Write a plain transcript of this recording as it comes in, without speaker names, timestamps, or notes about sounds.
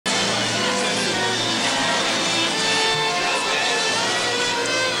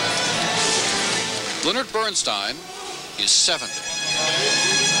Leonard Bernstein is 70.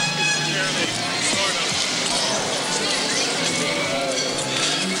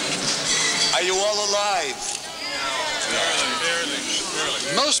 Are you all alive?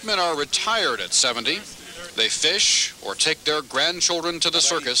 Barely. Most men are retired at 70. They fish or take their grandchildren to the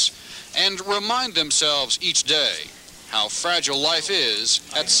circus and remind themselves each day how fragile life is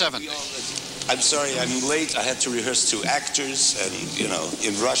at 70. I'm sorry, I'm late. I had to rehearse to actors and, you know,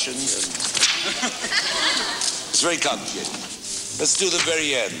 in Russian. It's very complicated. Let's do the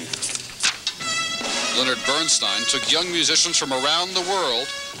very end. Leonard Bernstein took young musicians from around the world,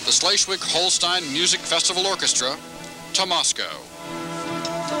 the Schleswig-Holstein Music Festival Orchestra, to Moscow.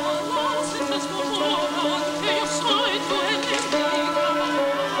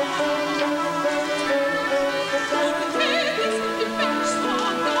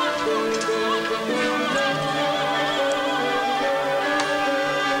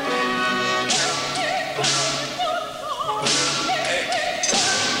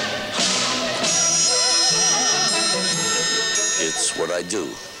 It's what I do.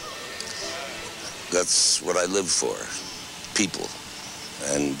 That's what I live for. People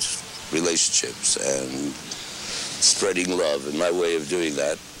and relationships and spreading love. And my way of doing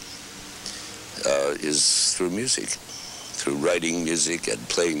that is through music, through writing music and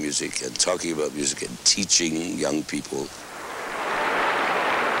playing music and talking about music and teaching young people.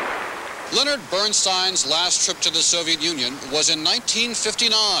 Leonard Bernstein's last trip to the Soviet Union was in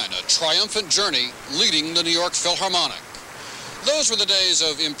 1959, a triumphant journey leading the New York Philharmonic. Those were the days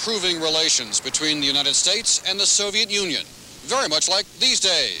of improving relations between the United States and the Soviet Union, very much like these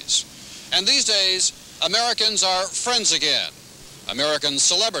days. And these days, Americans are friends again. American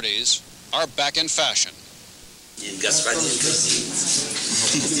celebrities are back in fashion.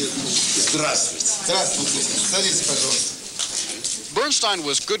 Bernstein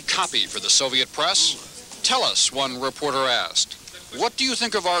was good copy for the Soviet press. Tell us, one reporter asked, what do you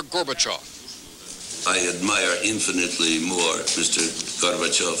think of our Gorbachev? I admire infinitely more Mr.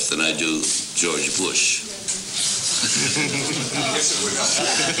 Gorbachev than I do George Bush.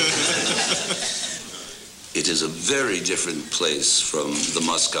 It is a very different place from the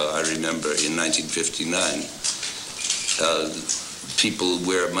Moscow I remember in 1959. People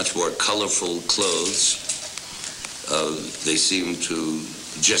wear much more colorful clothes. They seem to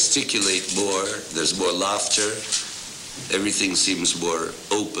gesticulate more. There's more laughter. Everything seems more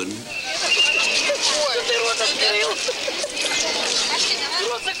open.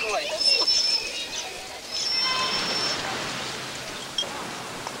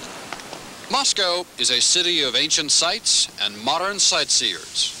 Moscow is a city of ancient sites and modern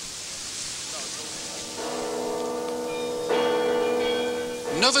sightseers.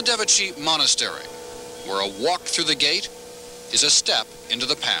 Novodevichy Monastery, where a walk through the gate is a step into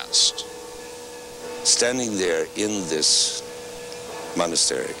the past. Standing there in this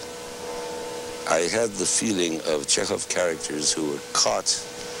monastery, I had the feeling of Chekhov characters who were caught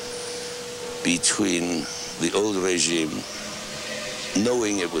between the old regime,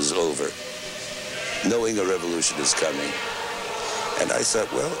 knowing it was over, knowing a revolution is coming. And I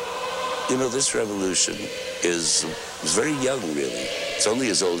thought, well, you know, this revolution is very young, really. It's only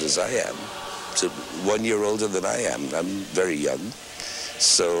as old as I am. It's 1 year older than I am. I'm very young.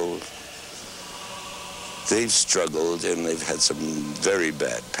 So they've struggled and they've had some very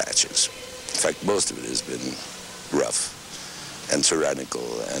bad patches. In fact, most of it has been rough and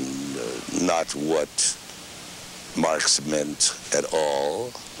tyrannical and not what Marx meant at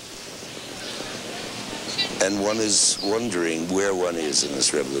all. And one is wondering where one is in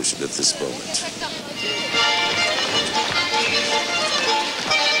this revolution at this moment.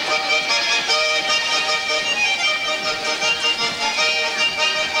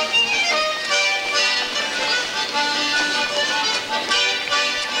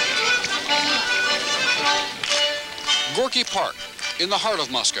 Gorky Park, in the heart of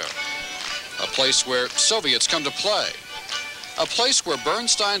Moscow, a place where Soviets come to play, a place where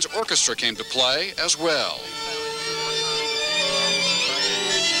Bernstein's orchestra came to play as well.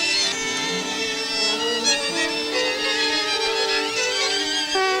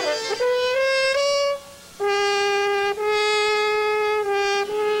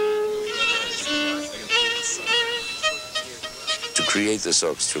 To create this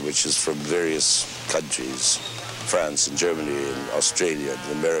orchestra, which is from various countries, France and Germany and Australia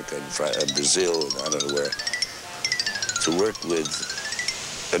and America and Brazil and I don't know where, to work with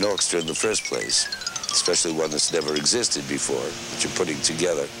an orchestra in the first place, especially one that's never existed before, that you're putting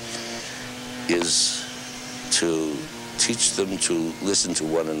together, is to teach them to listen to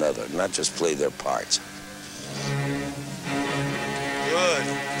one another, not just play their parts. Good.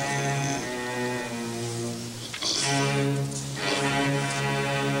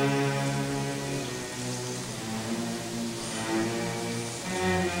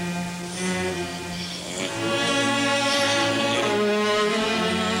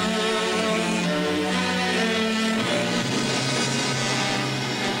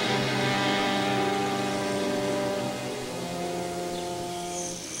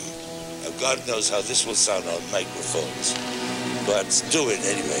 God knows how this will sound on microphones. But do it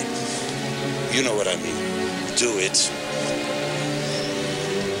anyway. You know what I mean. Do it.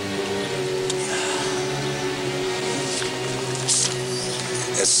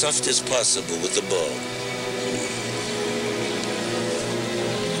 As soft as possible with the bow.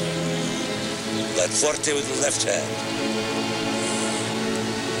 But forte with the left hand.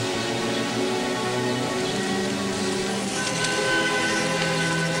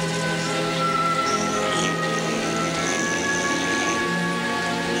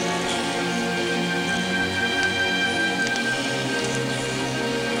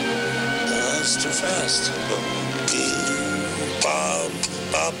 Too fast.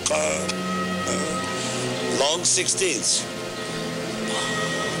 Long 16ths.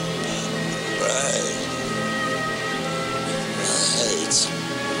 Right.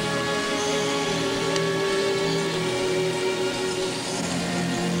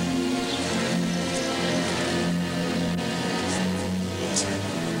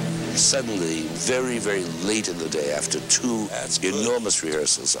 Suddenly, very, very late in the day, after two enormous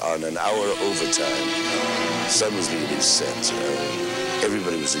rehearsals on an hour overtime, sun was beginning to set.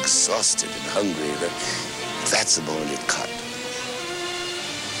 Everybody was exhausted and hungry. That's the moment it cut.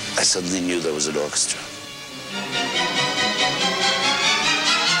 I suddenly knew there was an orchestra.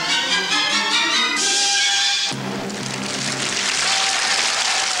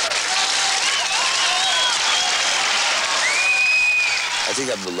 I think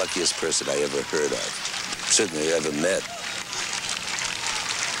I'm the luckiest person I ever heard of, certainly ever met.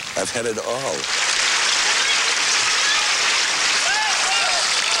 I've had it all.